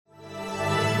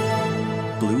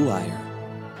Blue Wire.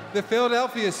 The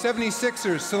Philadelphia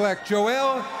 76ers select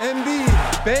Joel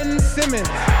Embiid, Ben Simmons.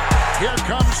 Here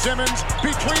comes Simmons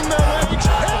between their legs.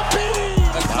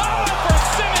 Embiid! The foul for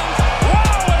Simmons.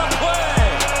 Wow, what a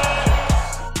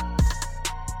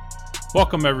play!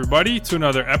 Welcome, everybody, to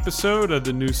another episode of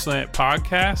the New Slant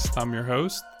Podcast. I'm your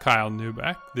host, Kyle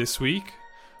Newbeck. This week,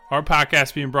 our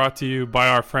podcast being brought to you by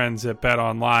our friends at Bet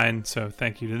Online. So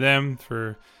thank you to them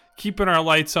for keeping our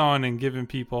lights on and giving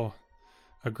people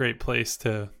a great place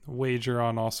to wager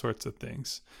on all sorts of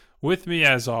things. With me,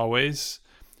 as always,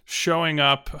 showing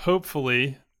up,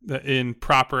 hopefully, in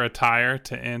proper attire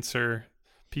to answer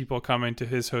people coming to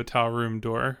his hotel room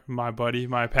door, my buddy,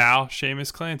 my pal,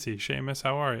 Seamus Clancy. Seamus,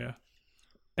 how are you?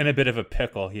 In a bit of a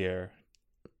pickle here.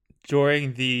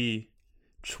 During the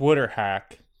Twitter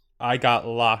hack, I got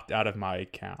locked out of my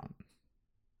account.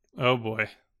 Oh, boy.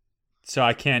 So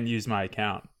I can't use my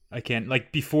account. I can't,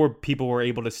 like, before people were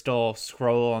able to still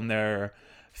scroll on their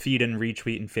feed and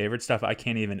retweet and favorite stuff, I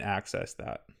can't even access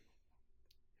that.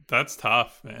 That's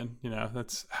tough, man. You know,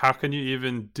 that's, how can you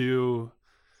even do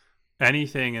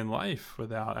anything in life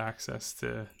without access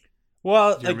to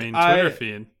your main Twitter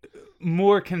feed?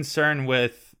 More concerned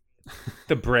with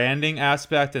the branding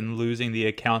aspect and losing the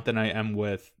account than I am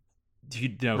with,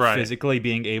 right, physically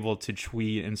being able to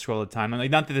tweet and scroll the time. Like,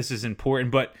 not that this is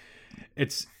important, but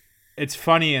it's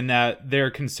funny in that they're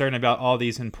concerned about all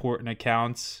these important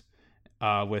accounts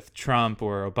with Trump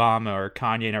or Obama or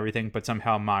Kanye and everything, but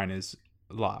somehow mine is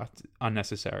locked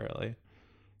unnecessarily.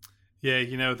 Yeah,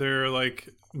 you know, there are like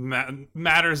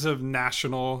matters of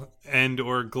national and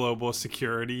or global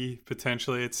security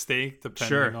potentially at stake,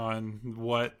 depending on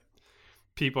what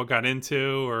people got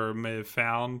into or may have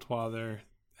found while they're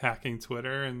hacking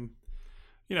Twitter. And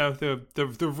you know,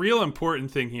 the real important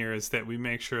thing here is that we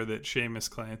make sure that Seamus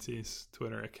Clancy's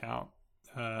Twitter account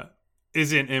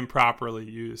isn't improperly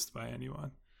used by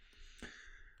anyone.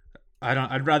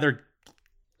 I'd rather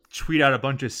tweet out a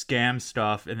bunch of scam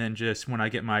stuff and then just, when I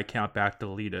get my account back,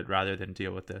 delete it rather than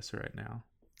deal with this right now.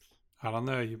 I don't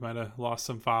know. You might have lost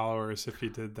some followers if you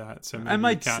did that. So maybe I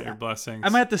might count your blessings. I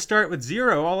might have to start with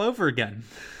 0 all over again.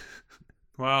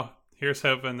 Well, here's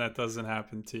hoping that doesn't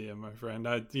happen to you, my friend.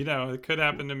 It could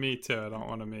happen to me too. I don't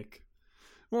want to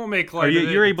won't make light of it.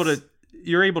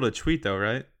 You're able to tweet though,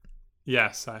 right?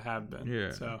 Yes, I have been.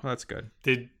 Yeah, so well, that's good.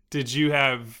 Did you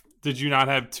not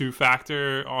have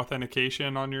 2-factor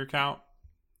authentication on your account?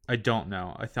 I don't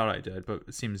know. I thought I did, but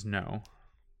it seems no.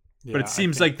 Yeah, but it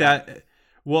seems like that.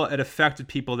 Well, it affected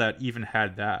people that even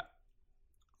had that.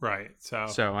 Right. So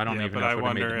I don't even know. But I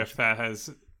wonder if that has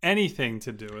anything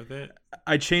to do with it.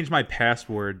 I changed my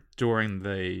password during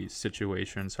the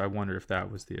situation, so I wonder if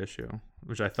that was the issue,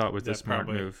 which I thought was the smart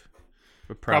move.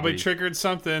 But probably triggered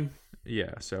something.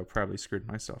 Yeah, so probably screwed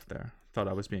myself there. Thought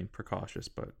I was being precautious,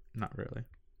 but not really.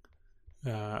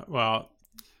 Well,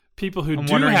 people who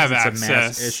do have access, a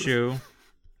mass issue.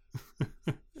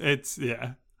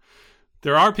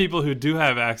 There are people who do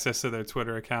have access to their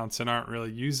Twitter accounts and aren't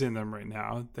really using them right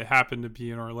now. They happen to be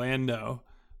in Orlando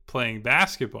playing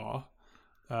basketball.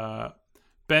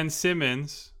 Ben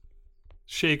Simmons,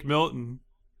 Shake Milton,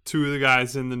 2 of the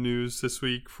guys in the news this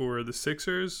week for the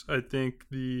Sixers. I think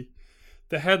the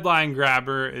headline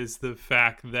grabber is the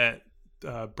fact that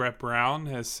Brett Brown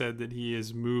has said that he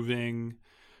is moving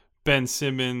Ben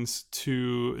Simmons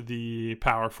to the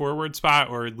power forward spot,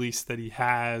 or at least that he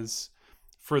has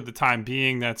for the time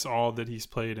being. That's all that he's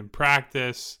played in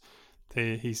practice.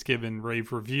 He's given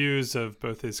rave reviews of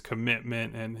both his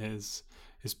commitment and his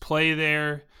play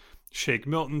there. Shake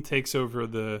Milton takes over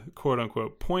the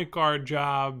quote-unquote point guard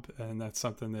job, and that's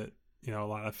something that, you know, a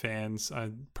lot of fans,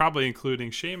 probably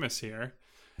including Seamus here,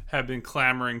 have been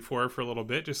clamoring for a little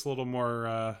bit. Just a little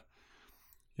more,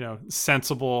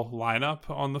 sensible lineup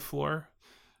on the floor.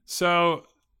 So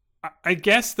I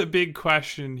guess the big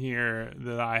question here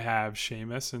that I have,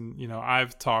 Seamus, and, you know,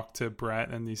 I've talked to Brett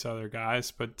and these other guys,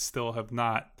 but still have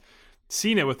not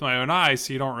seen it with my own eyes,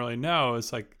 so you don't really know.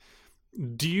 It's like,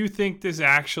 do you think this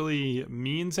actually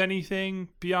means anything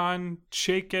beyond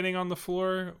Shake getting on the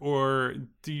floor, or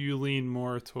do you lean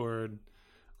more toward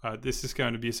this is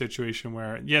going to be a situation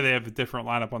where, they have a different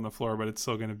lineup on the floor, but it's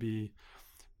still going to be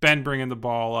Ben bringing the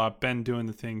ball up, Ben doing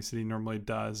the things that he normally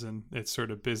does, and it's sort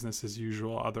of business as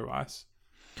usual otherwise?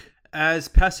 As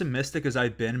pessimistic as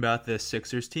I've been about this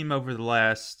Sixers team over the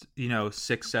last,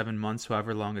 6-7 months,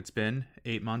 however long it's been,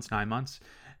 8 months, 9 months,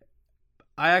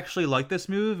 I actually like this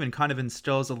move and kind of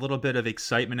instills a little bit of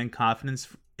excitement and confidence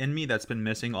in me that's been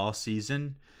missing all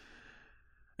season.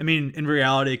 I mean, in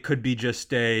reality, it could be just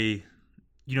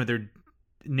they're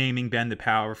naming Ben the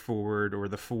power forward or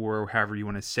the four, or however you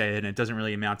want to say it, and it doesn't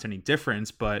really amount to any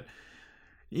difference. But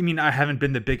I mean, I haven't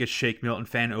been the biggest Shake Milton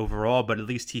fan overall, but at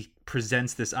least he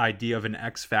presents this idea of an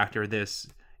X factor, this,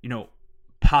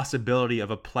 possibility of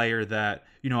a player that,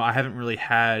 I haven't really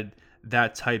had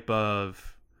that type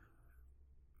of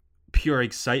pure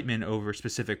excitement over a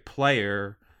specific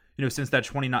player, since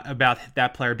about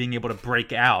that player being able to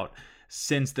break out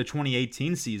since the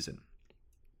 2018 season.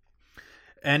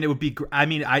 And it would be,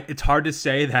 it's hard to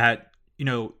say that,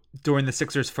 during the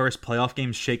Sixers' first playoff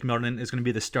game, Shake Milton is going to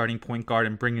be the starting point guard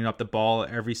and bringing up the ball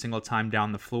every single time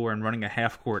down the floor and running a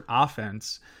half-court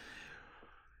offense.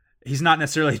 He's not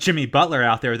necessarily Jimmy Butler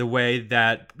out there the way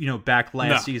that, back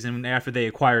last season after they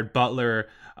acquired Butler,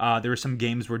 there were some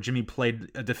games where Jimmy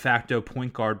played a de facto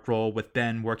point guard role with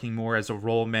Ben working more as a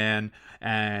role man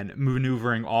and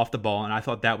maneuvering off the ball. And I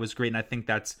thought that was great. And I think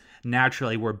that's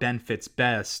naturally where Ben fits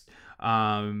best.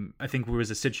 I think there was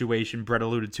a situation Brett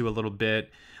alluded to a little bit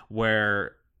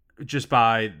where just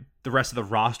by the rest of the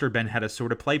roster, Ben had to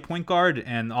sort of play point guard.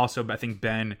 And also I think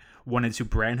Ben wanted to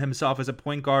brand himself as a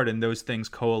point guard, and those things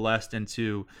coalesced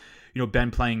into, Ben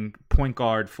playing point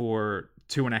guard for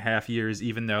 2.5 years,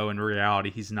 even though in reality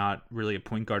he's not really a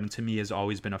point guard, and to me has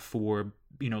always been a four.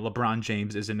 LeBron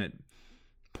James isn't a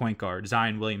point guard.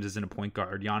 Zion Williams isn't a point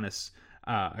guard. Giannis,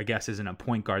 I guess, isn't a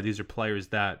point guard. These are players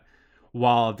that,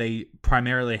 while they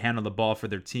primarily handle the ball for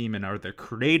their team and are their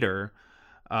creator,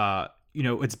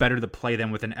 it's better to play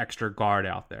them with an extra guard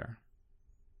out there.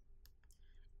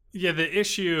 Yeah, the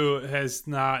issue has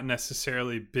not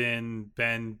necessarily been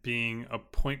Ben being a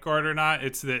point guard or not.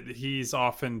 It's that he's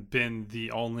often been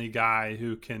the only guy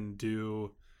who can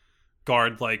do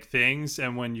guard-like things.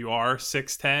 And when you are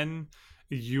 6'10",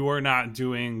 you are not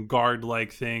doing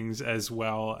guard-like things as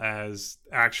well as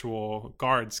actual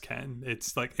guards can.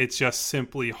 It's just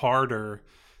simply harder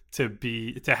to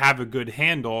have a good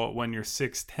handle when you're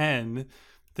 6'10"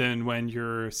 than when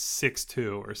you're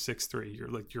 6'2" or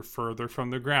 6'3". You're further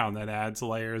from the ground. That adds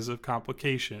layers of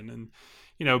complication.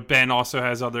 And, Ben also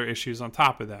has other issues on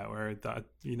top of that, where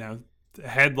the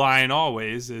headline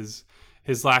always is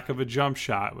his lack of a jump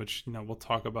shot, which, we'll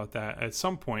talk about that at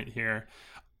some point here.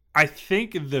 I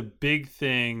think the big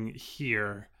thing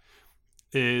here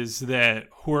is that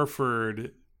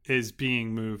Horford is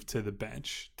being moved to the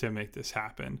bench to make this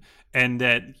happen. And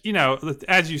that,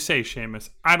 as you say, Seamus,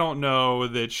 I don't know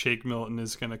that Shake Milton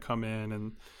is going to come in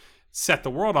and set the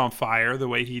world on fire the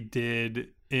way he did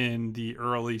in the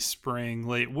early spring,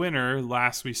 late winter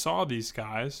last we saw these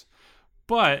guys.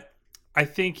 But I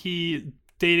think he,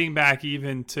 dating back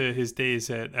even to his days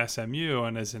at SMU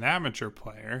and as an amateur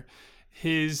player,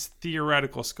 his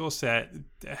theoretical skill set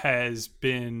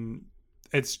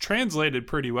it's translated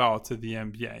pretty well to the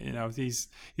NBA.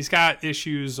 He's got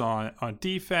issues on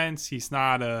defense. He's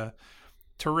not a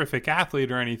terrific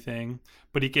athlete or anything,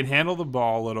 but he can handle the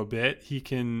ball a little bit. He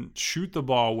can shoot the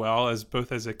ball well,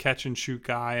 both as a catch and shoot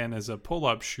guy and as a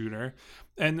pull-up shooter.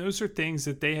 And those are things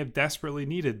that they have desperately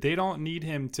needed. They don't need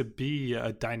him to be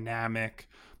a dynamic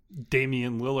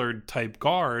Damian Lillard type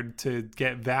guard to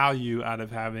get value out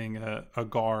of having a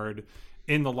guard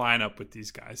in the lineup with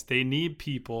these guys. They need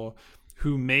people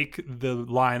who make the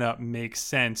lineup make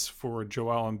sense for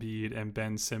Joel Embiid and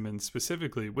Ben Simmons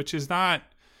specifically, which is not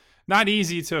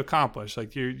easy to accomplish.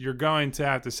 You're going to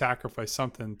have to sacrifice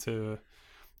something to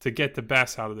get the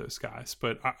best out of those guys.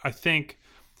 But I think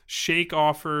Shake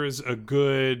offers a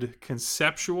good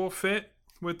conceptual fit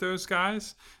with those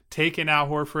guys. Taking out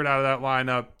Horford out of that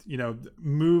lineup,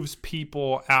 moves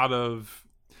people out of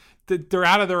they're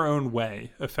out of their own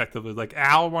way effectively. Like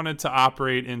Al wanted to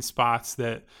operate in spots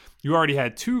that you already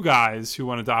had two guys who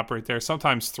wanted to operate there,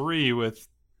 sometimes three with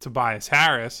Tobias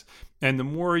Harris. And the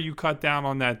more you cut down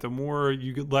on that, the more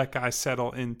you let guys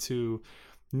settle into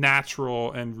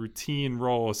natural and routine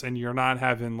roles, and you're not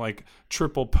having like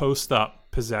triple post up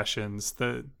possessions.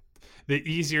 The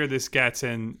easier this gets,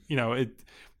 and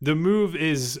the move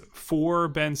is for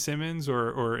Ben Simmons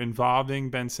or involving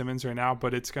Ben Simmons right now,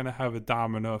 but it's going to have a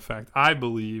domino effect, I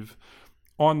believe,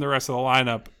 on the rest of the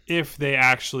lineup if they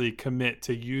actually commit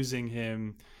to using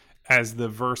him as the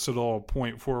versatile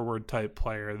point forward type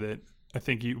player that I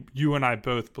think you and I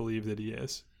both believe that he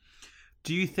is.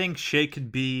 Do you think Shake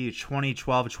could be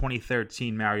 2012,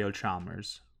 2013 Mario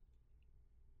Chalmers?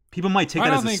 People might take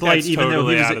that as a slight, even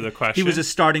totally though he was a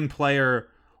starting player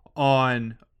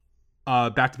on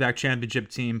back-to-back championship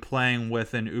team playing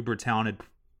with an uber-talented,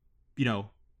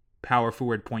 power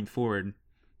forward, point forward.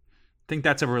 Think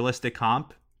that's a realistic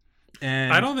comp?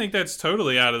 And I don't think that's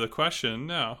totally out of the question,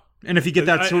 no. And if you get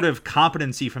that sort of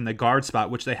competency from the guard spot,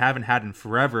 which they haven't had in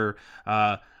forever,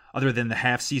 other than the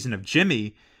half season of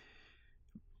Jimmy,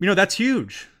 that's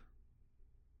huge.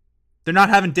 They're not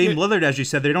having Dame Lillard, as you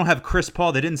said. They don't have Chris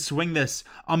Paul. They didn't swing this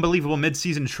unbelievable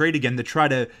midseason trade again to try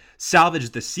to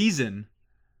salvage the season.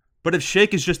 But if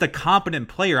Shake is just a competent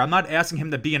player, I'm not asking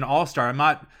him to be an all-star. I'm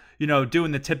not,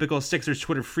 doing the typical Sixers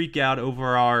Twitter freak out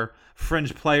over our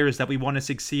fringe players that we want to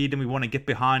succeed and we want to get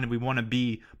behind and we want to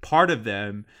be part of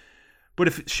them. But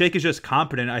if Shake is just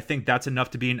competent, I think that's enough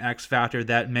to be an X factor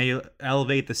that may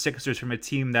elevate the Sixers from a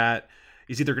team that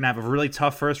is either going to have a really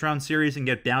tough first round series and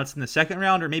get bounced in the second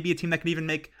round, or maybe a team that can even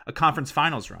make a conference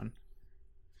finals run.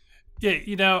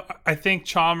 Yeah, I think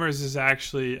Chalmers is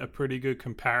actually a pretty good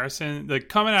comparison. Like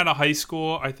coming out of high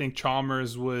school, I think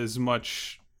Chalmers was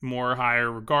much more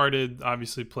higher regarded.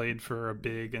 Obviously played for a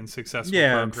big and successful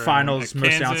program finals, at most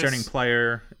Kansas. outstanding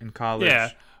player in college.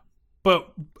 Yeah.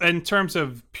 But in terms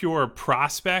of pure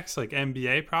prospects, like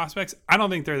NBA prospects, I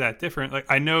don't think they're that different. Like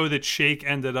I know that Shake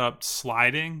ended up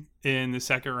sliding in the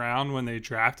second round when they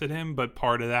drafted him, but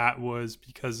part of that was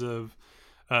because of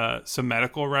some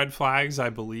medical red flags, I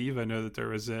believe. I know that there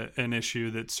was an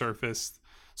issue that surfaced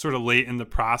sort of late in the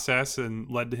process and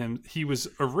led to him. He was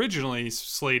originally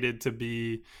slated to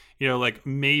be, like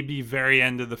maybe very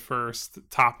end of the first,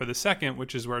 top of the second,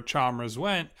 which is where Chalmers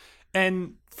went.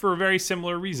 And for very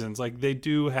similar reasons, like they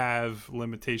do have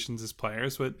limitations as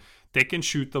players, but they can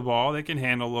shoot the ball, they can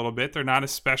handle a little bit. They're not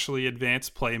especially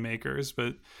advanced playmakers,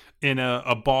 but in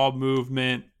a ball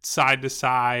movement, side to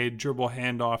side, dribble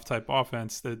handoff type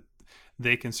offense, that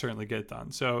they can certainly get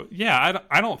done. So yeah,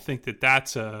 I don't think that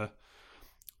that's a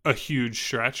huge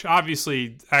stretch.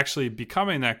 Obviously, actually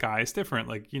becoming that guy is different.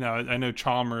 Like, I know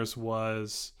Chalmers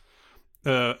was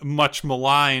much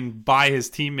maligned by his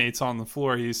teammates on the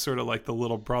floor. He's sort of like the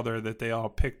little brother that they all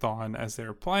picked on as they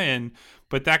were playing.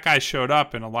 But that guy showed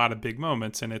up in a lot of big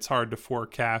moments, and it's hard to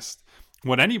forecast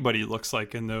what anybody looks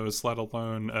like in those, let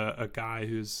alone a guy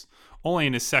who's only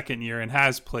in his second year and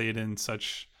has played in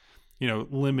such,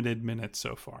 limited minutes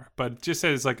so far. But just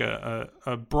as like a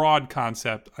broad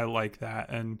concept, I like that.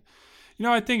 And,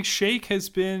 I think Shake has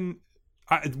been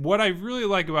what I really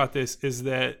like about this is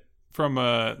that from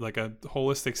a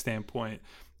holistic standpoint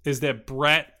is that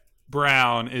Brett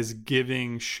Brown is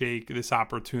giving Shake this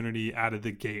opportunity out of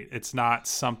the gate. It's not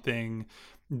something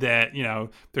that,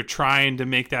 they're trying to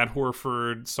make that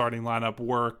Horford starting lineup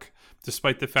work,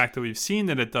 despite the fact that we've seen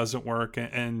that it doesn't work,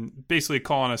 and basically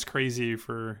calling us crazy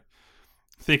for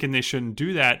thinking they shouldn't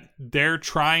do that. They're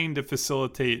trying to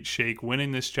facilitate Shake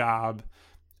winning this job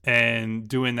and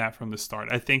doing that from the start.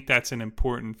 I think that's an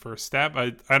important first step.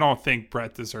 I don't think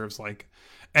Brett deserves like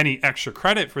any extra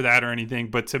credit for that or anything,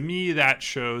 but to me that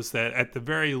shows that at the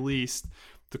very least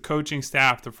the coaching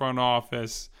staff, the front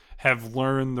office have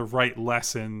learned the right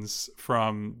lessons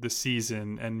from the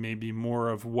season and maybe more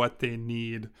of what they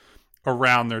need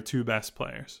around their two best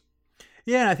players.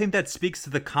 Yeah, and I think that speaks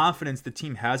to the confidence the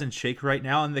team has in Shake right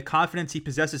now and the confidence he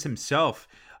possesses himself.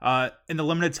 In the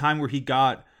limited time where he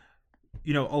got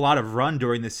a lot of run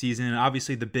during the season, and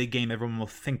obviously the big game everyone will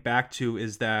think back to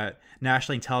is that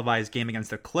nationally televised game against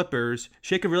the Clippers.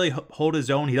 Shake can really hold his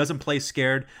own. He doesn't play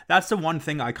scared. That's the one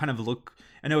thing I kind of look.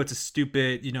 I know it's a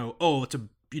stupid, it's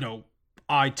a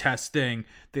eye test thing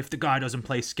if the guy doesn't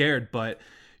play scared, but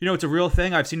it's a real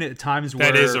thing. I've seen it at times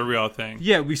where that is a real thing.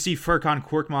 Yeah, we see Furkan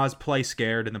Korkmaz play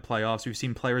scared in the playoffs. We've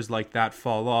seen players like that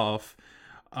fall off.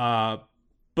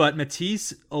 But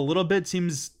Matisse a little bit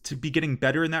seems to be getting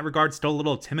better in that regard. Still a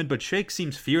little timid, but Shake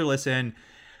seems fearless. And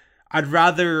I'd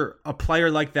rather a player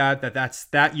like that's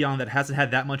that young, that hasn't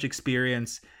had that much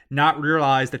experience, not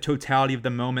realize the totality of the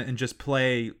moment and just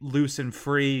play loose and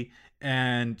free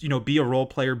and, be a role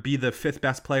player, be the fifth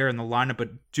best player in the lineup, but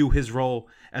do his role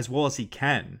as well as he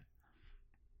can.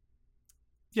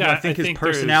 Yeah, I think his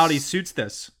personality suits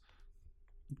this.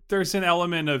 There's an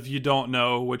element of you don't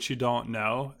know what you don't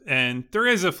know. And there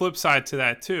is a flip side to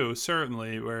that too,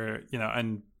 certainly, where,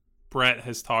 and Brett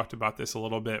has talked about this a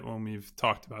little bit when we've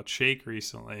talked about Shake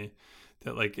recently,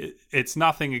 that like it's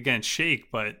nothing against Shake,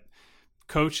 but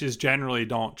coaches generally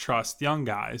don't trust young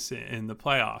guys in the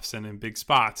playoffs and in big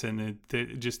spots. And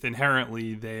just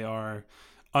inherently they are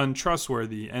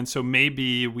untrustworthy. And so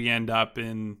maybe we end up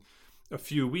in a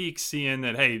few weeks seeing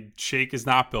that, hey, Shake is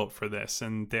not built for this,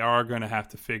 and they are going to have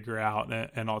to figure out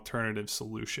an alternative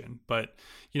solution. But,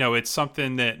 it's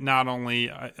something that not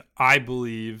only I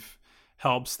believe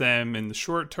helps them in the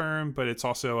short term, but it's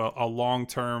also a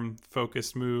long-term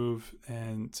focused move.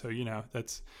 And so,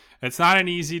 it's not an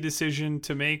easy decision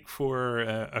to make for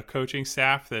a coaching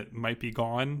staff that might be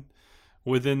gone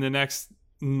within the next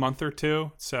month or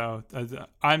two. So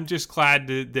I'm just glad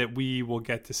that we will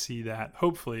get to see that,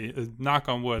 hopefully, knock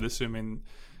on wood, assuming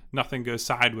nothing goes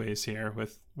sideways here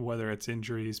with whether it's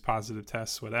injuries, positive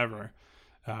tests, whatever.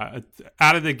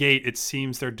 Out of the gate, it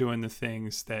seems they're doing the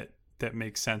things that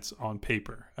make sense on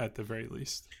paper at the very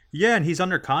least. Yeah, and he's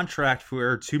under contract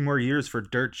for 2 more years for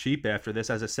dirt cheap after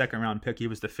this. As a second-round pick, he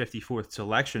was the 54th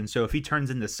selection. So if he turns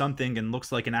into something and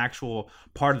looks like an actual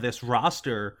part of this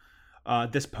roster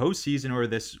this postseason or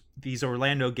these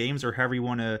Orlando games or however you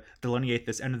want to delineate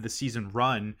this end of the season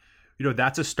run,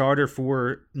 that's a starter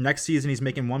for next season. He's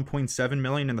making $1.7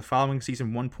 million, and the following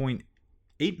season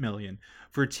 $1.8 million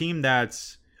for a team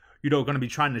that's going to be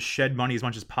trying to shed money as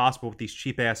much as possible with these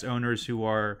cheap ass owners who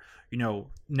are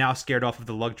now scared off of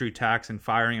the luxury tax and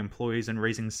firing employees and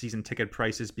raising season ticket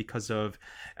prices because of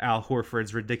Al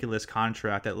Horford's ridiculous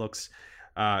contract that looks,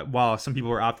 while some people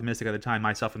were optimistic at the time,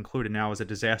 myself included, now is a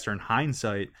disaster in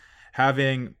hindsight.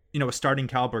 Having a starting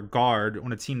caliber guard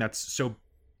on a team that's so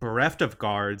bereft of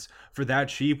guards for that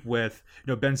cheap, with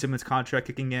Ben Simmons' contract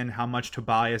kicking in, how much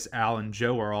Tobias, Al, and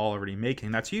Joe are all already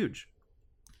making, that's huge.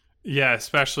 Yeah,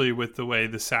 especially with the way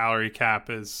the salary cap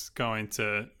is going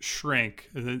to shrink.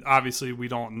 Obviously, we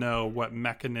don't know what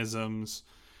mechanisms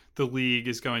the league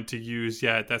is going to use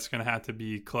yet. That's going to have to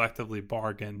be collectively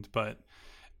bargained, but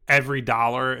every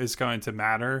dollar is going to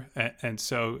matter. And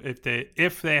so if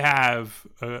they have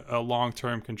a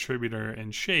long-term contributor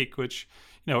in Shake, which,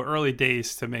 early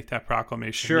days to make that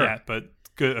proclamation yet, but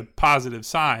good positive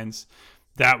signs,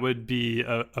 that would be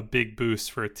a big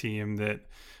boost for a team that,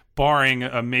 barring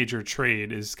a major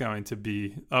trade, is going to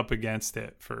be up against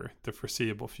it for the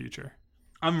foreseeable future.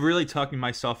 I'm really talking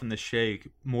myself in the shake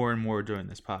more and more during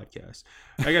this podcast.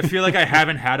 I feel like I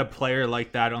haven't had a player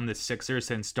like that on the Sixers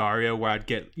since Dario, where I'd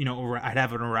get, I'd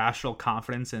have an irrational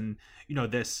confidence and,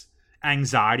 this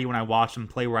anxiety when I watch him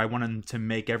play, where I want him to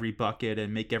make every bucket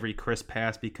and make every crisp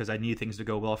pass because I need things to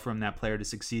go well for him, that player to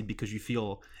succeed, because you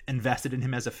feel invested in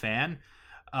him as a fan.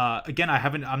 Again,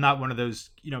 I'm not one of those,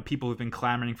 people who've been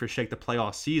clamoring for Shake to play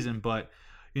all season, but,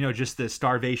 just the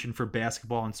starvation for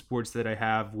basketball and sports that I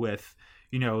have with,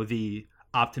 the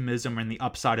optimism and the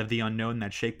upside of the unknown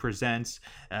that Shake presents.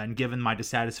 And given my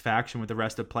dissatisfaction with the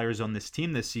rest of players on this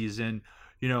team this season,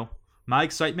 my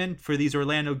excitement for these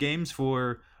Orlando games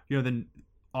for, the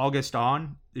August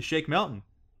on is Shake Milton.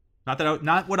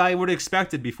 Not what I would have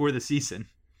expected before the season.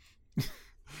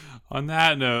 On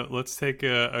that note, let's take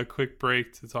a quick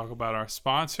break to talk about our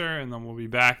sponsor, and then we'll be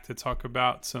back to talk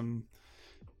about some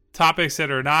topics that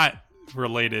are not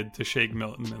related to Shake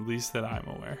Milton, at least that I'm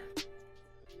aware.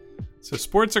 So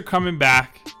sports are coming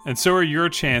back, and so are your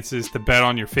chances to bet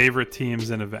on your favorite teams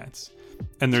and events.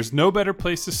 And there's no better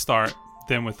place to start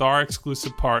than with our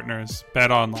exclusive partners,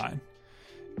 BetOnline.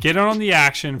 Get in on the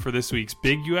action for this week's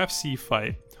big UFC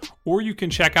fight, or you can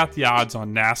check out the odds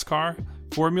on NASCAR,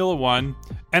 Formula One,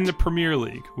 and the Premier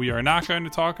League. We are not going to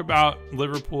talk about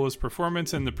Liverpool's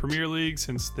performance in the Premier League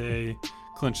since they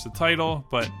clinched the title,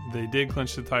 but they did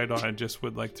clinch the title. I just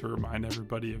would like to remind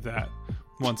everybody of that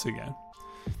once again.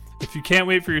 If you can't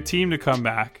wait for your team to come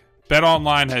back,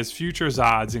 BetOnline has futures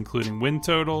odds including win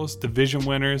totals, division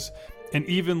winners, and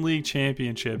even league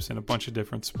championships in a bunch of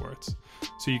different sports.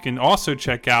 So you can also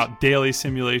check out daily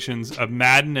simulations of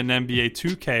Madden and NBA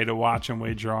 2K to watch and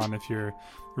wager on if you're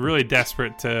really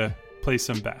desperate to place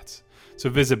some bets. So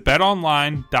visit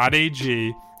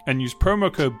betonline.ag and use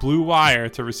promo code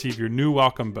BLUEWIRE to receive your new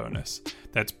welcome bonus.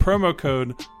 That's promo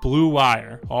code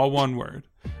BLUEWIRE, all one word.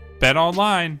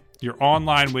 BetOnline, your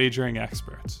online wagering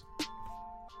experts.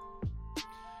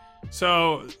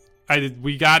 So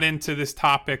we got into this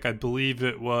topic, I believe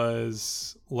it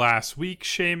was last week,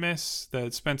 Seamus,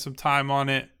 that spent some time on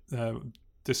it,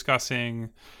 discussing,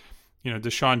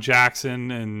 Deshaun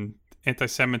Jackson and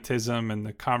anti-Semitism and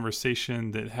the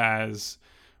conversation that has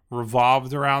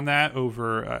revolved around that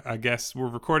over, I guess we're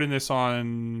recording this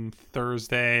on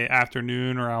Thursday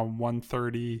afternoon around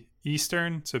 1:30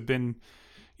 Eastern. So it's been,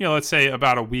 let's say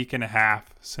about a week and a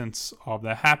half since all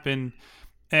that happened.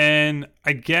 And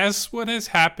I guess what has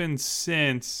happened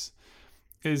since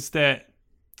is that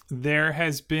there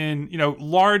has been,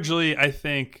 largely, I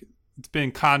think it's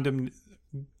been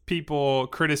people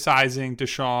criticizing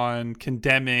Deshaun,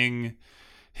 condemning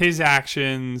his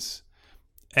actions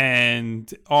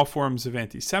and all forms of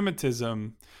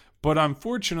anti-Semitism. But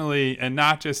unfortunately, and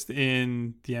not just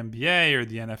in the NBA or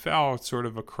the NFL, it's sort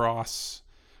of across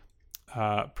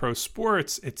pro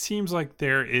sports, it seems like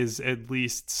there is at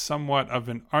least somewhat of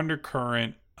an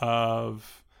undercurrent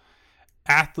of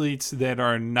athletes that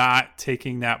are not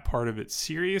taking that part of it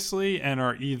seriously and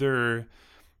are either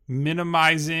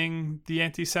minimizing the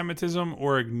anti-Semitism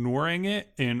or ignoring it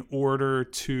in order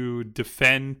to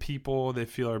defend people they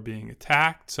feel are being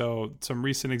attacked. So some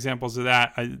recent examples of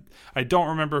that. I don't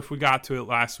remember if we got to it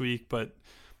last week, but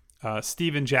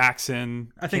Steven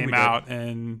Jackson came out,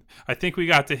 and I think we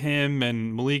got to him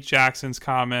and Malik Jackson's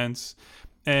comments.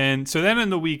 And so then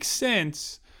in the week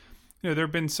since, there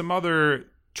have been some other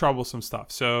troublesome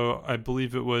stuff. So I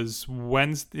believe it was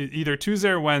Wednesday, either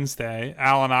Tuesday or Wednesday,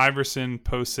 Allen Iverson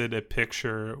posted a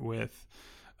picture with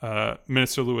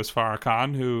Minister Louis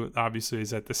Farrakhan, who obviously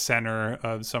is at the center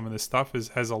of some of this stuff,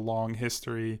 has a long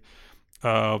history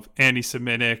of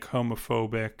anti-Semitic,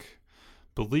 homophobic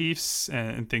beliefs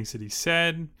and things that he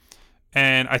said.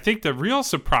 And I think the real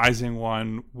surprising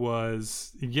one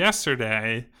was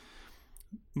yesterday,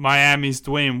 Miami's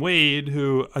Dwayne Wade,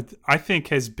 who I think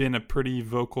has been a pretty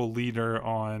vocal leader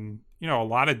on, a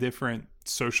lot of different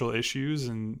social issues,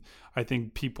 and I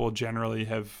think people generally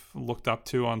have looked up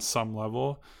to on some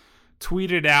level,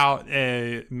 tweeted out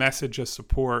a message of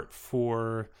support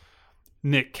for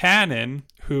Nick Cannon,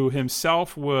 who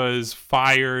himself was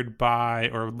fired by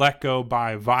or let go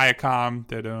by Viacom,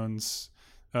 that owns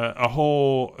a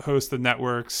whole host of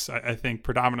networks. I think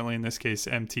predominantly in this case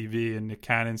MTV, in Nick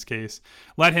Cannon's case,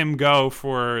 let him go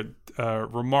for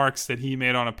remarks that he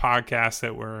made on a podcast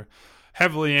that were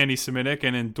heavily anti-Semitic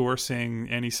and endorsing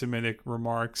anti-Semitic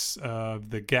remarks of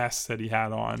the guests that he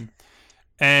had on.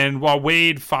 And while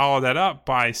Wade followed that up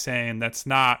by saying that's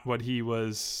not what he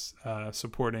was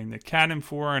supporting Nick Cannon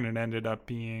for, and it ended up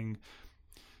being,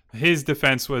 his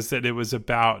defense was that it was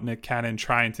about Nick Cannon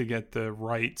trying to get the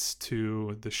rights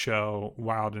to the show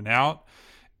Wild 'N Out.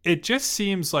 It just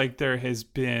seems like there has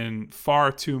been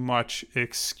far too much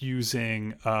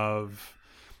excusing of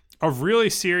a really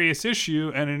serious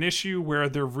issue, and an issue where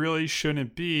there really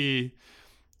shouldn't be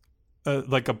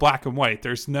like a black and white.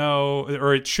 There's no,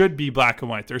 or it should be black and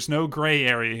white. There's no gray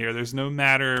area here. There's no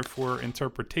matter for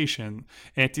interpretation.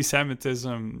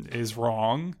 Anti-Semitism is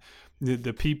wrong.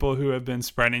 The people who have been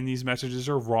spreading these messages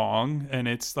are wrong. And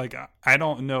it's like, I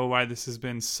don't know why this has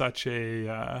been such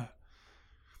a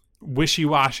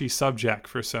wishy-washy subject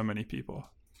for so many people.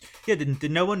 Yeah,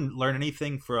 did no one learn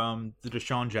anything from the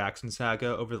Deshaun Jackson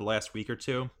saga over the last week or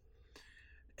two?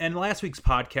 In last week's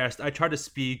podcast, I tried to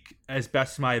speak as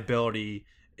best as my ability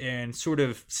and sort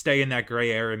of stay in that gray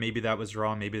area. Maybe that was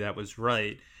wrong, maybe that was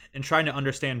right, and trying to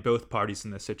understand both parties in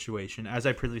this situation. As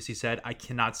I previously said, I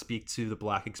cannot speak to the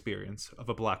black experience of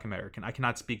a black American. I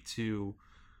cannot speak to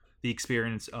the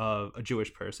experience of a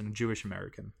Jewish person, a Jewish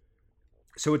American.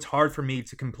 So it's hard for me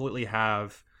to completely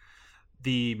have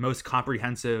the most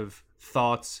comprehensive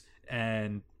thoughts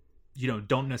and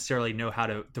don't necessarily know how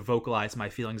to vocalize my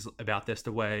feelings about this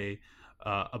the way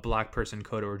a black person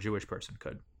could or a Jewish person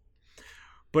could.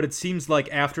 But it seems like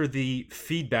after the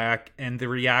feedback and the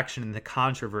reaction and the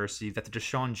controversy that the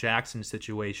Deshaun Jackson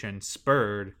situation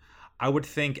spurred, I would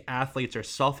think athletes are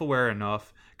self-aware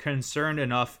enough, concerned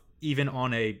enough, even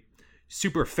on a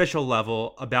superficial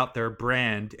level about their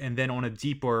brand, and then on a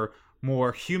deeper,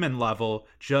 more human level,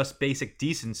 just basic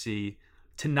decency,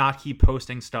 to not keep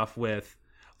posting stuff with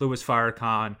Louis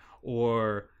Farrakhan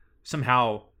or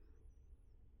somehow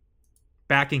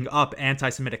backing up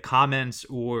anti-Semitic comments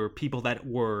or people that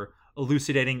were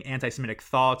elucidating anti-Semitic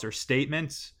thoughts or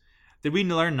statements. Did we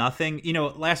learn nothing?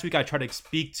 Last week I tried to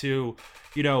speak to,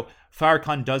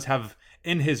 Farrakhan does have,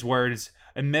 in his words,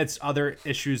 amidst other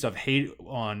issues of hate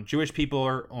on Jewish people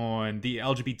or on the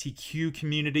LGBTQ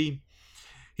community,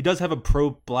 he does have a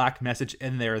pro-black message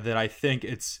in there that I think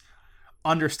it's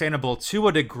understandable to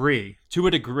a degree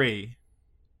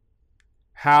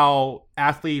how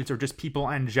athletes or just people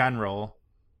in general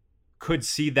could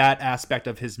see that aspect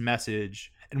of his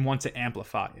message and want to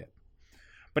amplify it.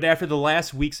 But after the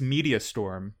last week's media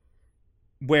storm,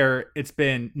 where it's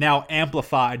been now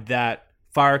amplified that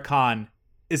Farrakhan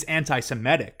is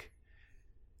anti-Semitic,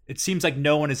 it seems like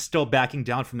no one is still backing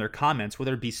down from their comments,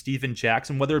 whether it be Steven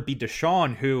Jackson, whether it be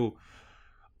Deshaun, who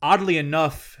oddly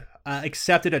enough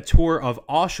accepted a tour of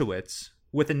Auschwitz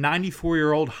with a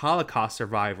 94-year-old Holocaust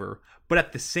survivor, but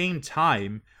at the same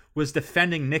time was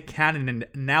defending Nick Cannon in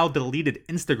a now deleted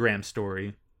Instagram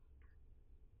story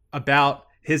about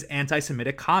his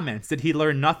anti-Semitic comments. Did he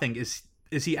learn nothing? Is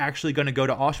he actually going to go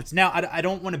to Auschwitz? Now, I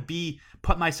don't want to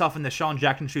put myself in the Deshaun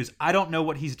Jackson shoes. I don't know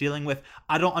what he's dealing with.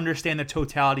 I don't understand the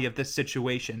totality of this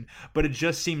situation, but it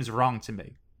just seems wrong to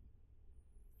me.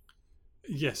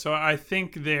 Yeah, so I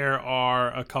think there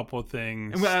are a couple of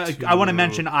things. I want to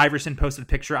mention Iverson posted a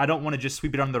picture. I don't want to just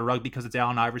sweep it under the rug because it's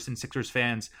Allen Iverson. Sixers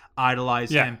fans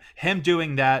idolize him. Him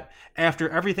doing that after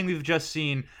everything we've just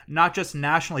seen, not just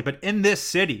nationally, but in this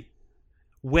city,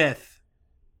 with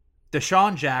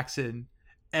Deshaun Jackson,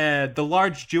 the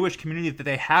large Jewish community that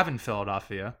they have in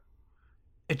Philadelphia.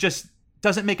 It just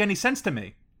doesn't make any sense to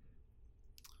me.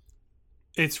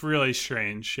 It's really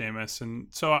strange, Seamus. And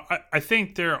so I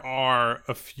think there are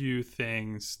a few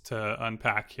things to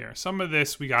unpack here. Some of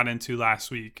this we got into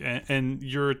last week, and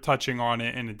you're touching on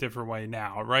it in a different way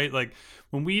now, right? Like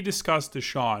when we discussed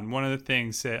Deshaun, one of the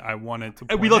things that I wanted to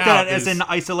point out, we looked at it as an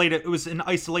isolated. It was an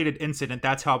isolated incident.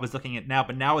 That's how I was looking at it now.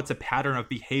 But now it's a pattern of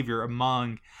behavior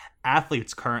among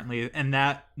athletes currently, and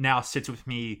that now sits with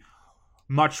me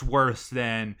much worse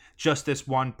than just this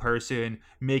one person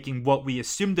making what we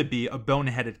assume to be a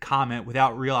boneheaded comment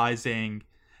without realizing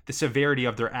the severity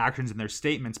of their actions and their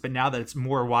statements. But now that it's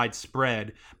more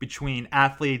widespread between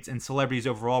athletes and celebrities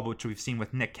overall, which we've seen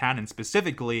with Nick Cannon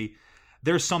specifically,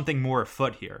 there's something more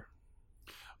afoot here.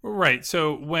 Right.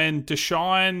 So when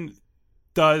Deshaun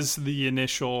does the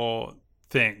initial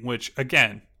thing, which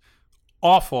again,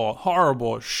 awful,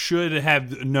 horrible, should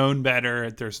have known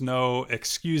better. There's no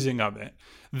excusing of it.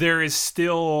 There is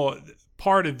still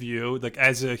part of you, like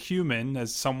as a human,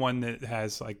 as someone that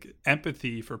has like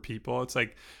empathy for people. It's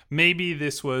like maybe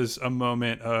this was a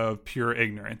moment of pure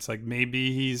ignorance. Like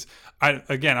maybe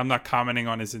I'm not commenting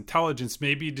on his intelligence.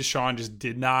 Maybe Deshaun just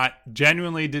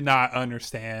genuinely did not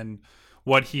understand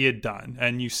what he had done.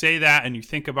 And you say that and you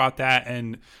think about that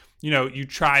and you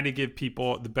try to give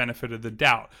people the benefit of the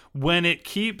doubt. When it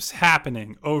keeps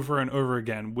happening over and over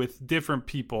again with different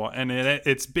people, and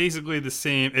it's basically the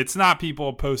same. It's not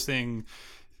people posting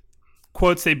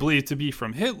quotes they believe to be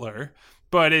from Hitler,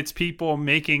 but it's people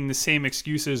making the same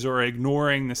excuses or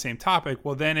ignoring the same topic.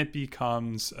 Well, then it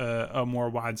becomes a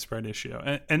more widespread issue.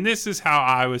 And this is how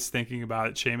I was thinking about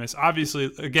it, Seamus.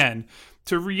 Obviously, again,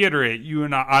 to reiterate, you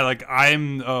and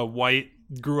I'm a white,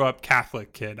 grew up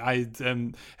Catholic kid. I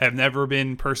have never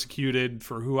been persecuted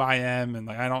for who I am, and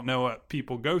I don't know what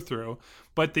people go through.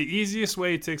 But the easiest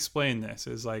way to explain this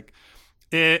is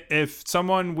if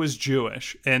someone was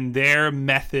Jewish and their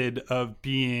method of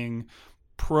being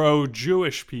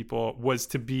pro-Jewish people was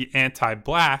to be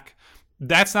anti-black,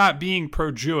 that's not being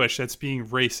pro-Jewish, that's being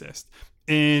racist.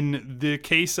 In the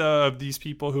case of these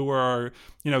people who are,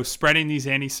 spreading these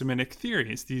anti-Semitic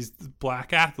theories, these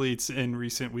black athletes in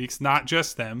recent weeks, not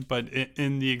just them, but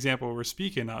in the example we're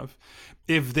speaking of,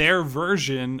 if their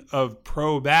version of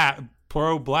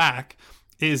pro-black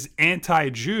is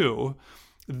anti-Jew,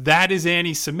 that is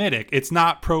anti-Semitic. It's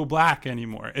not pro-black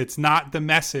anymore. It's not the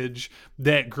message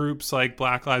that groups like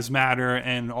Black Lives Matter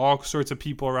and all sorts of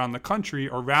people around the country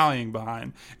are rallying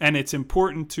behind. And it's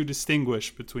important to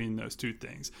distinguish between those two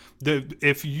things.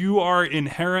 If you are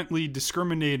inherently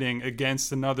discriminating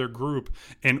against another group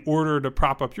in order to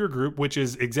prop up your group, which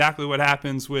is exactly what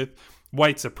happens with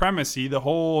white supremacy, the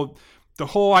whole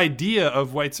idea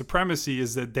of white supremacy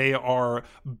is that they are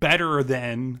better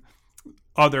than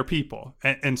other people.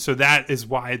 And so that is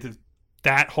why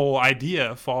that whole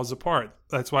idea falls apart.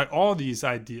 That's why all these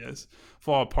ideas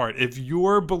fall apart. If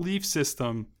your belief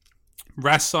system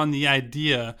rests on the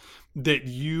idea that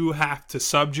you have to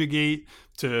subjugate,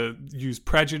 to use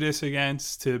prejudice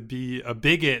against, to be a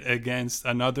bigot against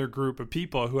another group of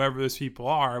people, whoever those people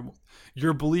are,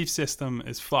 your belief system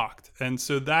is fucked. And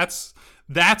so that's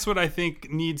what I think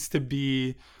needs to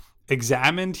be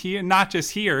examined here, not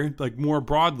just here, more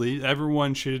broadly.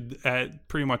 Everyone should at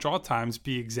pretty much all times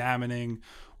be examining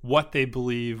what they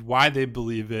believe, why they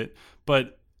believe it.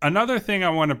 But another thing I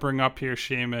want to bring up here,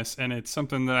 Seamus, and it's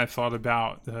something that I thought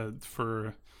about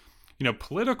for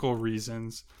political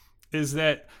reasons, is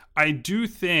that I do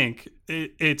think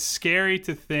it's scary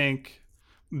to think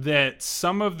that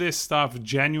some of this stuff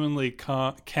genuinely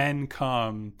can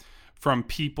come from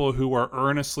people who are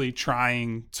earnestly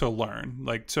trying to learn.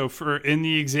 In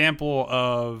the example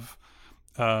of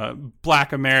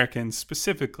Black Americans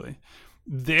specifically,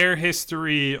 their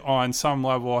history on some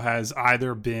level has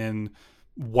either been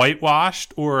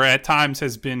whitewashed or at times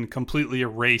has been completely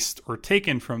erased or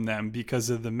taken from them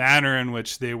because of the manner in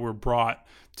which they were brought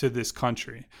to this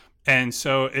country. And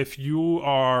so if you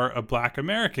are a Black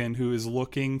American who is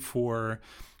looking for,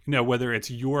 whether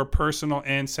it's your personal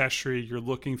ancestry, you're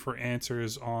looking for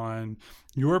answers on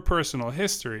your personal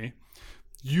history,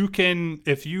 you can,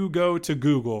 if you go to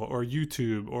Google or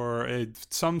YouTube or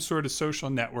some sort of social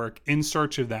network in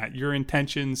search of that, your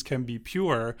intentions can be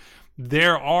pure.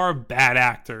 There are bad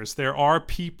actors. There are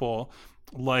people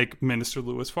like Minister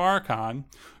Louis Farrakhan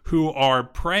who are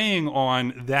preying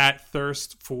on that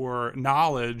thirst for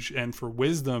knowledge and for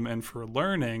wisdom and for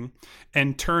learning,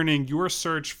 and turning your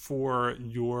search for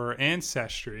your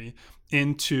ancestry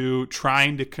into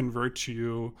trying to convert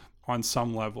you on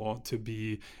some level to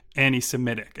be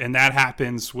anti-Semitic. And that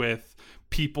happens with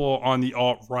people on the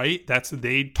alt-right.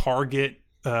 They target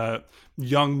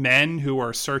young men who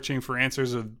are searching for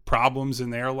answers of problems in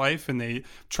their life, and they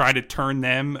try to turn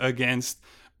them against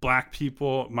Black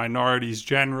people, minorities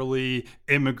generally,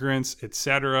 immigrants,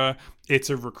 etc.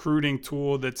 It's a recruiting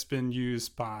tool that's been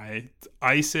used by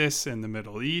ISIS in the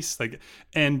Middle East.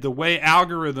 And the way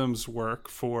algorithms work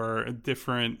for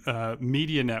different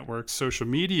media networks, social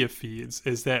media feeds,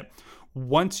 is that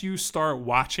once you start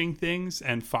watching things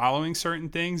and following certain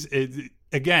things,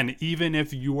 again, even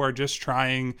if you are just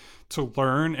trying to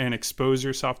learn and expose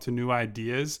yourself to new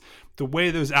ideas, the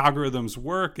way those algorithms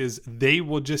work is they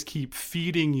will just keep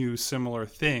feeding you similar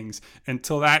things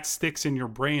until that sticks in your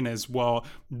brain as, well,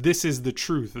 this is the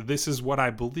truth. This is what I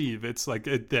believe. It's like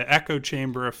the echo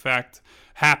chamber effect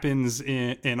happens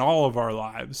in all of our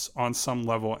lives on some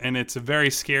level. And it's a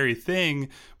very scary thing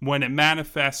when it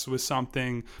manifests with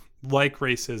something like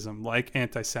racism, like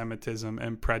anti-Semitism,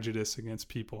 and prejudice against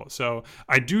people. So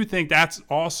I do think that's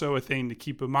also a thing to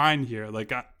keep in mind here.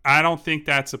 Like, I don't think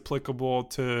that's applicable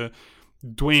to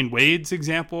Dwayne Wade's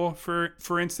example,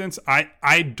 for instance.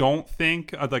 I don't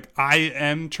think, I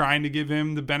am trying to give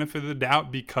him the benefit of the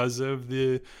doubt because of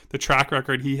the track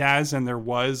record he has, and there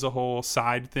was a whole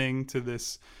side thing to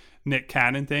this Nick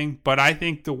Cannon thing. But I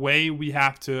think the way we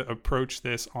have to approach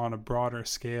this on a broader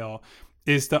scale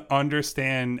is to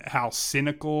understand how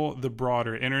cynical the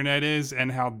broader internet is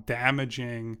and how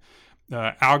damaging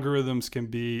algorithms can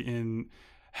be in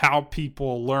how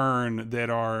people learn that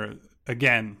are,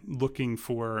 again, looking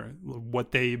for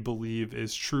what they believe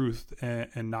is truth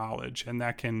and knowledge. And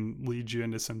that can lead you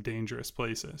into some dangerous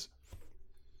places.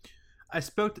 I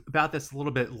spoke about this a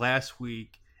little bit last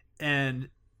week, and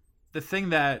the thing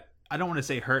that I don't want to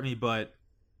say hurt me, but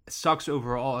sucks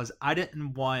overall, is I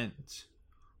didn't want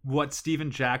what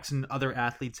Steven Jackson and other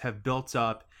athletes have built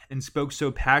up and spoke so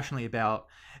passionately about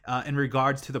in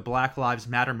regards to the Black Lives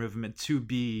Matter movement to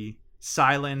be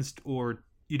silenced or,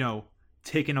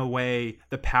 taken away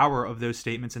the power of those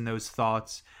statements and those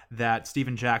thoughts that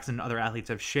Steven Jackson and other athletes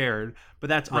have shared. But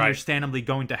that's understandably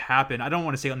going to happen. I don't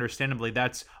want to say understandably.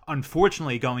 That's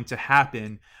unfortunately going to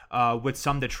happen with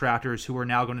some detractors who are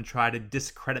now going to try to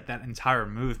discredit that entire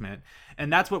movement.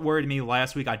 And that's what worried me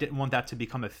last week. I didn't want that to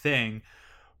become a thing.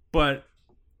 But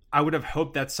I would have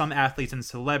hoped that some athletes and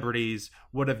celebrities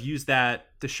would have used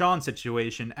that Deshaun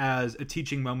situation as a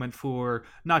teaching moment for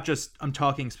not just, I'm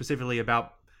talking specifically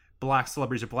about Black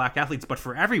celebrities or Black athletes, but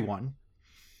for everyone,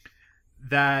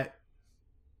 that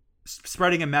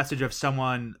spreading a message of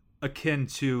someone akin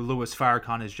to Louis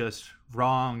Farrakhan is just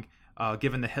wrong,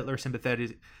 given the Hitler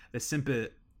sympathies,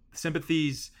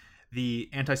 the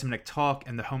anti-Semitic talk,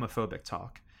 and the homophobic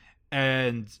talk.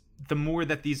 And the more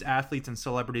that these athletes and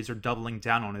celebrities are doubling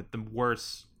down on it, the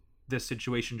worse this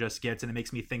situation just gets. And it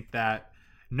makes me think that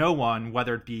no one,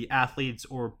 whether it be athletes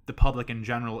or the public in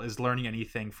general, is learning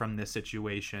anything from this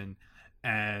situation.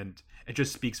 And it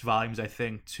just speaks volumes, I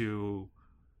think, to,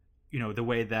 the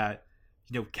way that,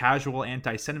 casual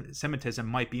anti-Semitism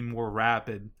might be more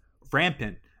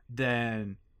rampant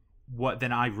than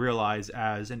I realize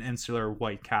as an insular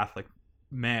white Catholic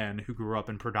man who grew up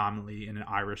predominantly in an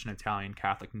Irish and Italian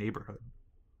Catholic neighborhood.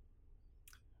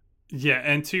 Yeah,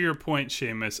 and to your point,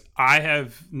 Seamus, I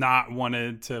have not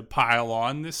wanted to pile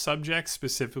on this subject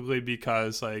specifically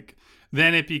because,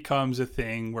 then it becomes a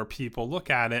thing where people look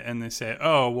at it and they say,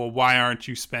 oh, well, why aren't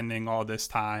you spending all this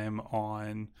time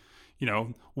on,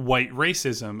 white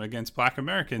racism against Black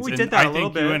Americans? We did that a little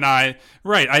bit.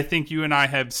 I think you and I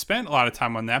have spent a lot of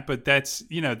time on that, but that's,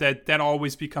 that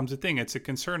always becomes a thing. It's a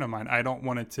concern of mine. I don't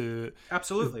want it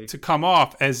to come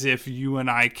off as if you and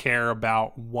I care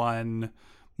about one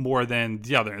more than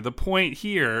the other. The point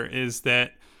here is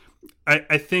that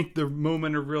I think the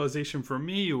moment of realization for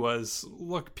me was,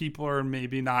 look, people are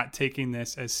maybe not taking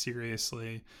this as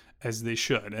seriously as they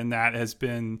should. And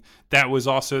that was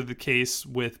also the case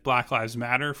with Black Lives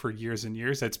Matter for years and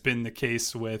years. That's been the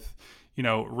case with,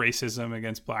 racism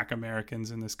against Black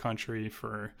Americans in this country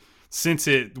since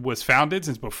it was founded,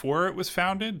 since before it was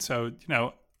founded. So,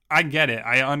 I get it.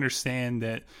 I understand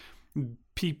that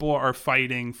people are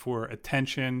fighting for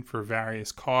attention for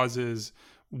various causes.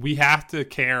 We have to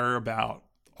care about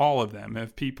all of them.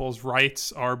 If people's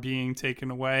rights are being taken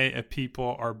away, if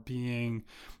people are being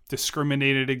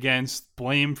discriminated against,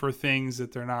 blamed for things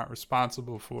that they're not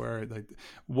responsible for,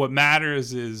 what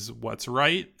matters is what's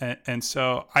right. And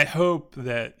so I hope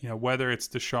that, whether it's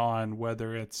Deshaun,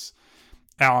 whether it's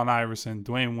Allen Iverson,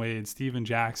 Dwayne Wade, Steven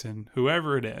Jackson,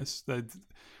 whoever it is, that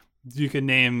you can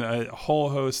name a whole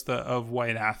host of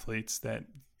white athletes that,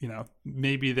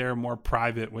 maybe they're more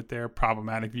private with their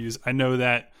problematic views. I know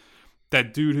that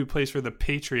that dude who plays for the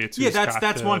Patriots. Yeah,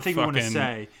 that's one thing we want to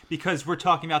say, because we're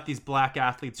talking about these black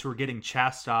athletes who are getting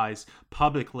chastised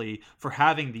publicly for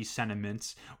having these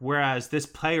sentiments, whereas this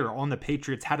player on the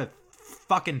Patriots had a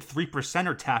fucking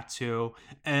 3%er tattoo,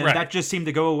 and that just seemed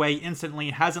to go away instantly.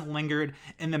 It hasn't lingered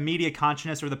in the media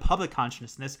consciousness or the public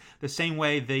consciousness the same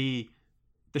way the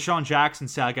Deshaun Jackson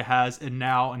saga has, and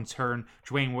now in turn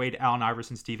Dwayne Wade, Allen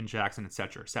Iverson, Steven Jackson,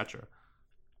 etc., etc.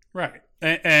 Right.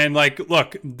 And like,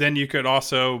 look, then you could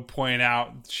also point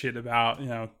out shit about,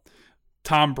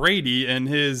 Tom Brady and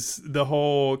the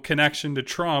whole connection to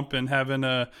Trump and having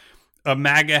a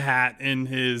MAGA hat in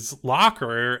his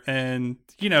locker. And,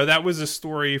 that was a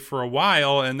story for a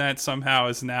while, and that somehow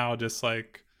is now just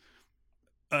like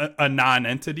a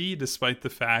non-entity, despite the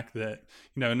fact that,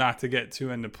 not to get too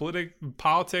into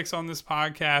politics on this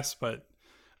podcast, but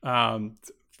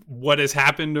what has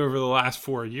happened over the last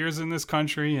 4 years in this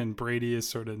country, and Brady is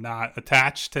sort of not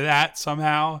attached to that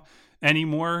somehow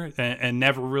anymore, and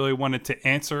never really wanted to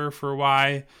answer for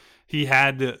why he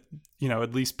had,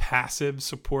 at least passive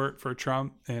support for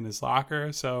Trump in his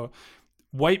locker. So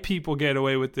white people get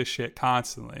away with this shit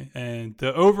constantly. And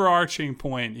the overarching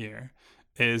point here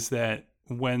is that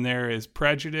when there is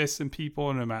prejudice in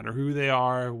people, no matter who they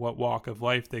are, what walk of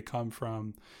life they come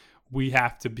from, we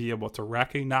have to be able to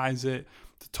recognize it,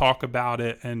 to talk about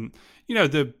it. And,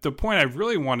 the point I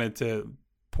really wanted to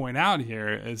point out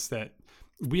here is that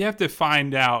we have to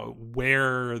find out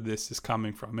where this is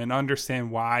coming from and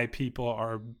understand why people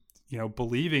are,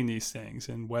 believing these things,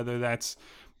 and whether that's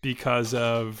because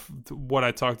of what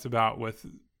I talked about with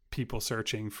people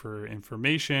searching for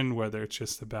information, whether it's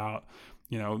just about,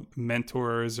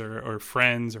 mentors or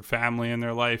friends or family in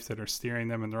their life that are steering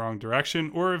them in the wrong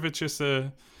direction, or if it's just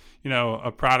a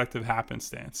product of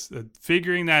happenstance.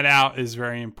 Figuring that out is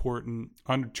very important.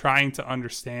 Trying to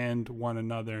understand one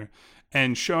another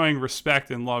and showing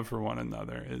respect and love for one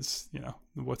another is,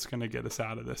 what's going to get us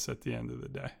out of this at the end of the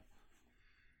day.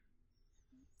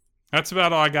 That's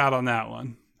about all I got on that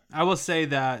one. I will say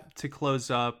that, to close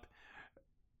up,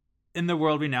 in the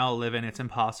world we now live in, it's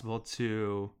impossible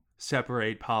to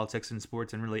separate politics and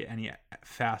sports in really any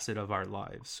facet of our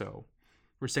lives. So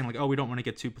we're saying like, oh, we don't want to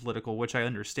get too political, which I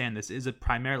understand. This is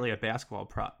primarily a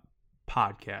basketball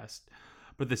podcast.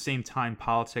 But at the same time,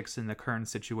 politics in the current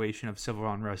situation of civil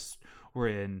unrest we're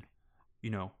in,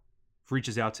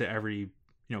 reaches out to every,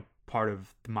 part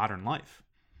of the modern life.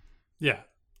 Yeah.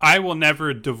 I will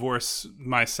never divorce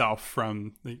myself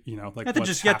from, like, you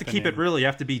have to keep it real. You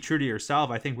have to be true to yourself.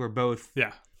 I think we're both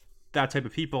that type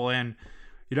of people. And,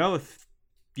 if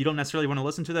you don't necessarily want to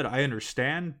listen to that, I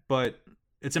understand. But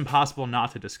it's impossible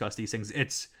not to discuss these things.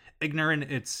 It's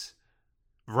ignorant. It's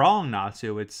wrong not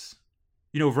to. It's,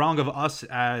 wrong of us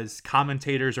as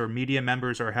commentators or media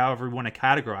members, or however we want to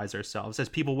categorize ourselves as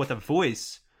people with a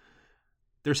voice.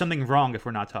 There's something wrong if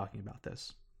we're not talking about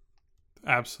this.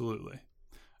 Absolutely.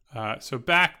 So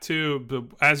back to,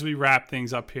 as we wrap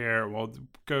things up here, we'll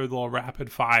go a little rapid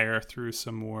fire through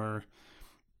some more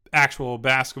actual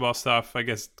basketball stuff, I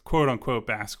guess, quote unquote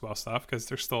basketball stuff, because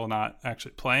they're still not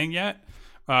actually playing yet.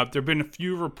 There have been a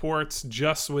few reports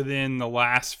just within the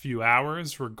last few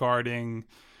hours regarding,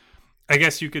 I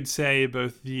guess you could say,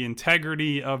 both the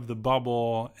integrity of the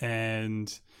bubble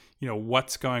and,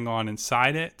 what's going on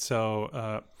inside it.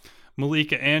 So,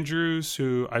 Malika Andrews,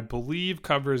 who I believe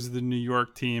covers the New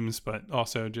York teams, but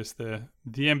also just the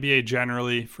NBA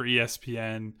generally for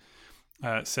ESPN,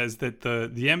 says that the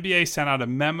NBA sent out a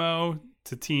memo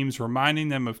to teams reminding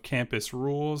them of campus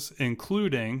rules,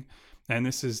 including, and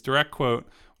this is direct quote,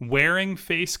 wearing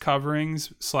face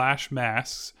coverings /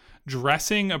 masks,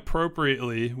 dressing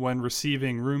appropriately when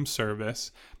receiving room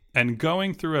service, and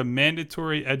going through a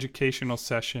mandatory educational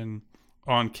session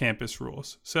on campus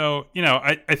rules. So,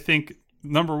 I think,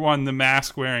 number one, the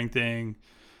mask wearing thing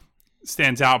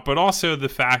stands out, but also the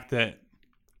fact that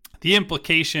the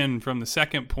implication from the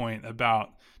second point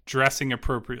about dressing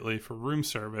appropriately for room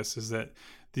service is that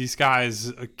these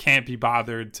guys can't be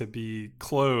bothered to be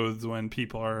clothed when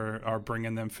people are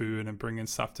bringing them food and bringing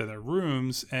stuff to their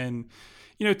rooms. And,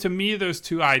 to me, those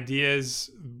two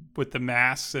ideas with the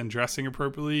masks and dressing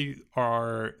appropriately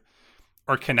are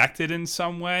connected in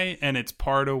some way, and it's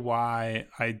part of why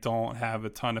I don't have a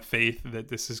ton of faith that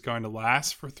this is going to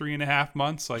last for 3.5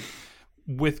 months. Like,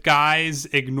 with guys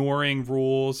ignoring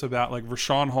rules about, like,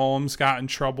 Rashawn Holmes got in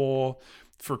trouble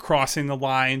for crossing the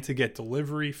line to get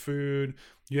delivery food.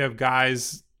 You have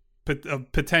guys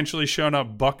potentially showing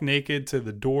up buck naked to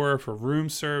the door for room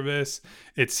service.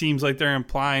 It seems like they're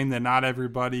implying that not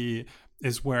everybody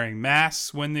is wearing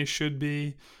masks when they should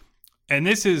be. And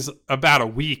this is about a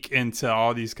week into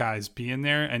all these guys being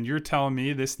there, and you're telling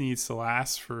me this needs to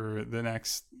last for the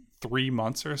next 3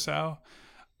 months or so.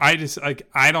 I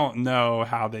don't know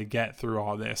how they get through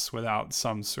all this without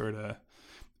some sort of,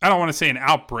 I don't want to say an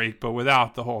outbreak, but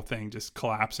without the whole thing just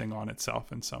collapsing on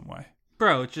itself in some way.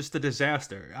 Bro, it's just a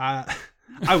disaster.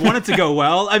 I want it to go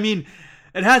well. I mean,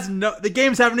 the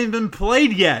games haven't even been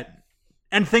played yet,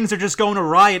 and things are just going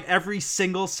awry at every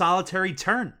single solitary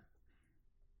turn.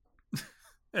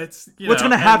 What's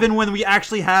going to happen when we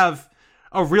actually have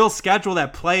a real schedule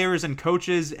that players and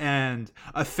coaches and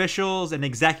officials and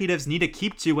executives need to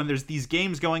keep to when there's these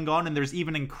games going on and there's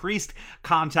even increased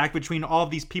contact between all of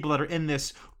these people that are in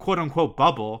this quote-unquote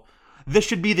bubble? This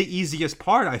should be the easiest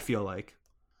part, I feel like.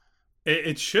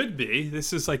 It should be.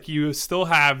 This is like you still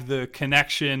have the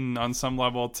connection on some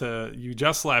level to you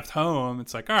just left home.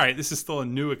 It's like, all right, this is still a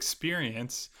new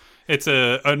experience. It's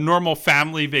a normal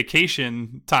family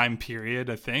vacation time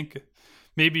period, I think.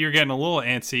 Maybe you're getting a little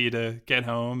antsy to get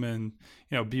home and,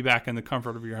 be back in the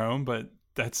comfort of your home, but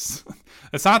that's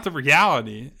not the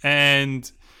reality.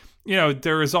 And,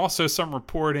 there is also some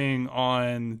reporting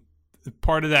on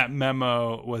part of that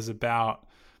memo was about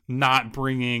not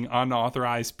bringing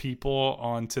unauthorized people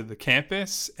onto the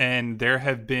campus. And there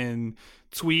have been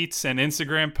tweets and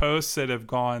Instagram posts that have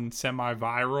gone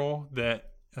semi-viral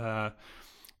that,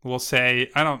 we'll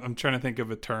say, I'm trying to think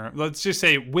of a term. Let's just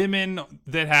say women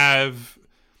that have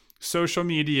social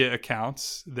media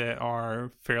accounts that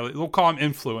are we'll call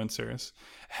them influencers,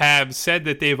 have said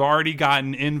that they've already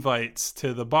gotten invites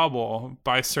to the bubble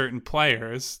by certain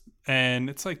players. And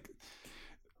it's like,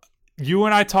 you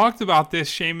and I talked about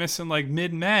this, Seamus, in like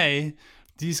mid-May.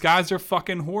 These guys are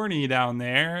fucking horny down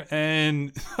there.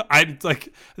 And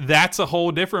that's a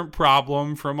whole different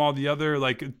problem from all the other,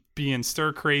 like, being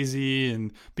stir crazy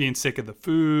and being sick of the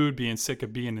food, being sick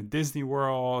of being in Disney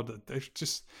World.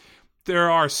 There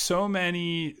are so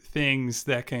many things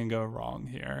that can go wrong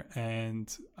here.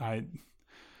 And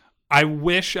I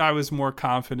wish I was more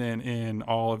confident in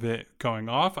all of it going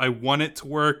off. I want it to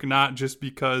work, not just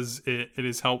because it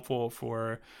is helpful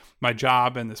for my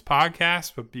job and this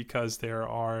podcast, but because there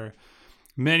are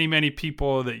many, many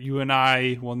people that you and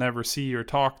I will never see or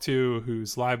talk to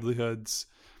whose livelihoods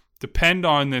depend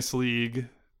on this league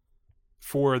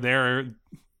for their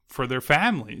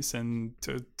families and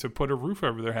to put a roof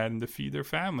over their head and to feed their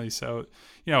families. So,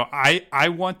 I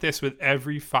want this with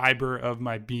every fiber of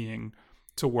my being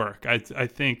to work. I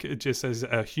think just as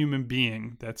a human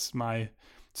being, that's my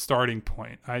starting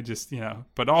point.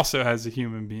 But also as a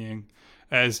human being,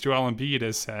 as Joel Embiid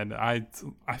has said, I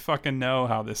fucking know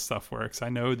how this stuff works. I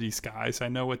know these guys. I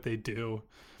know what they do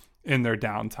in their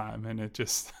downtime. And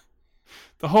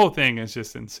the whole thing is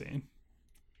just insane.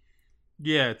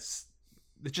 Yeah, it's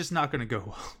just not going to go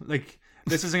well. Like,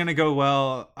 this isn't going to go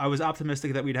well. I was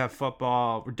optimistic that we'd have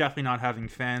football. We're definitely not having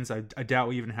fans. I doubt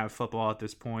we even have football at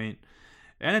this point.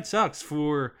 And it sucks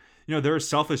for, there are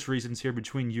selfish reasons here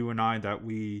between you and I that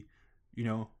we,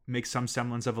 make some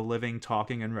semblance of a living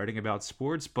talking and writing about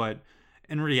sports. But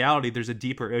in reality, there's a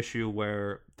deeper issue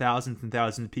where thousands and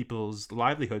thousands of people's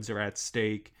livelihoods are at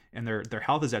stake and their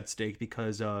health is at stake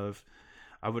because of,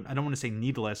 I don't want to say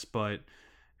needless, but,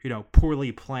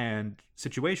 poorly planned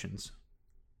situations.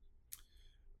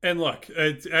 And look,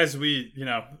 as we,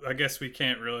 I guess we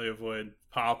can't really avoid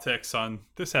politics on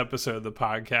this episode of the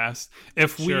podcast.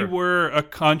 If we were a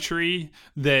country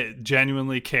that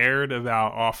genuinely cared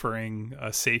about offering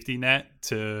a safety net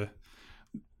to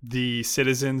the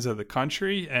citizens of the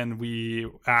country and we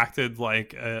acted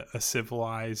like a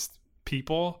civilized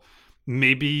people,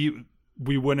 maybe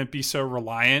we wouldn't be so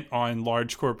reliant on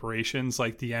large corporations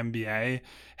like the NBA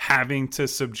having to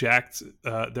subject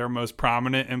their most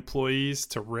prominent employees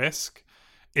to risk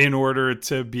in order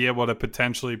to be able to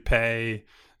potentially pay,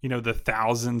 the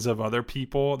thousands of other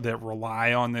people that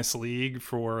rely on this league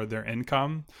for their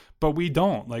income. But we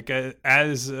don't. Like,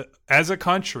 as a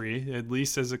country, at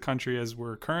least as a country as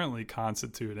we're currently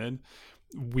constituted,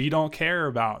 we don't care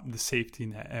about the safety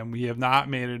net, and we have not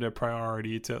made it a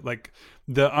priority to, like,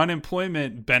 the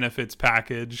unemployment benefits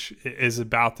package is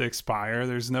about to expire.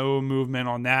 There's no movement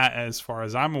on that as far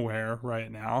as I'm aware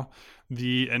right now.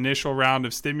 The initial round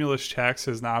of stimulus checks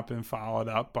has not been followed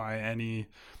up by any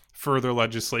further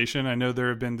legislation. I know there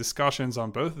have been discussions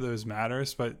on both of those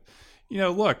matters, but,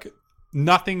 look,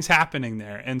 nothing's happening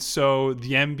there. And so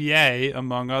the NBA,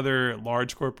 among other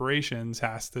large corporations,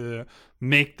 has to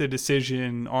make the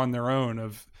decision on their own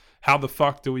of how the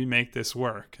fuck do we make this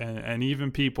work? And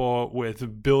even people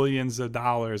with billions of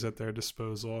dollars at their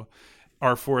disposal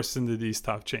are forced into these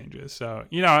tough changes. So,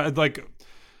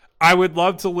 I would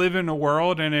love to live in a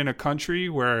world and in a country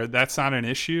where that's not an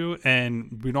issue,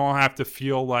 and we don't have to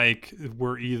feel like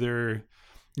we're either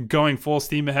going full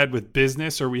steam ahead with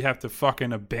business or we have to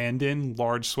fucking abandon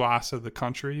large swaths of the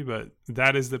country. But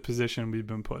that is the position we've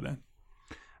been put in.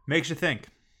 Makes you think.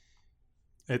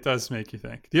 It does make you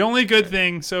think. The only good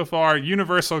thing so far,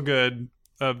 universal good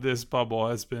of this bubble,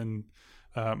 has been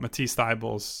Matisse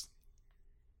Thybulle's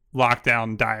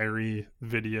lockdown diary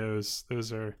videos.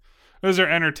 Those are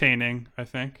entertaining, I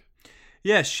think.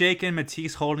 Yeah, Shake and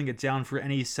Matisse holding it down for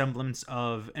any semblance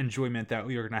of enjoyment that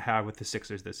we are going to have with the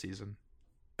Sixers this season.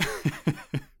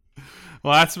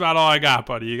 Well, that's about all I got,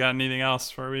 buddy. You got anything else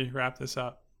before we wrap this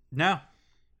up? No.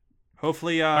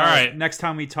 Hopefully, all right. Next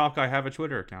time we talk, I have a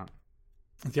Twitter account.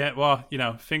 Yeah, well,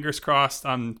 fingers crossed.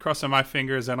 I'm crossing my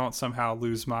fingers I don't somehow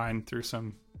lose mine through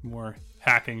some more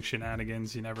hacking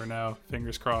shenanigans. You never know.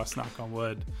 Fingers crossed, knock on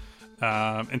wood.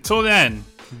 Until then,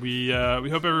 we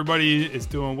hope everybody is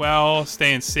doing well,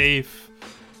 staying safe,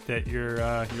 that your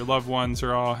loved ones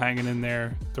are all hanging in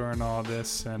there during all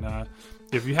this. And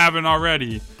if you haven't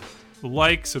already,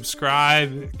 like,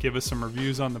 subscribe, give us some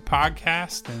reviews on the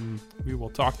podcast, and we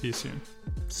will talk to you soon.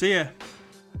 See ya.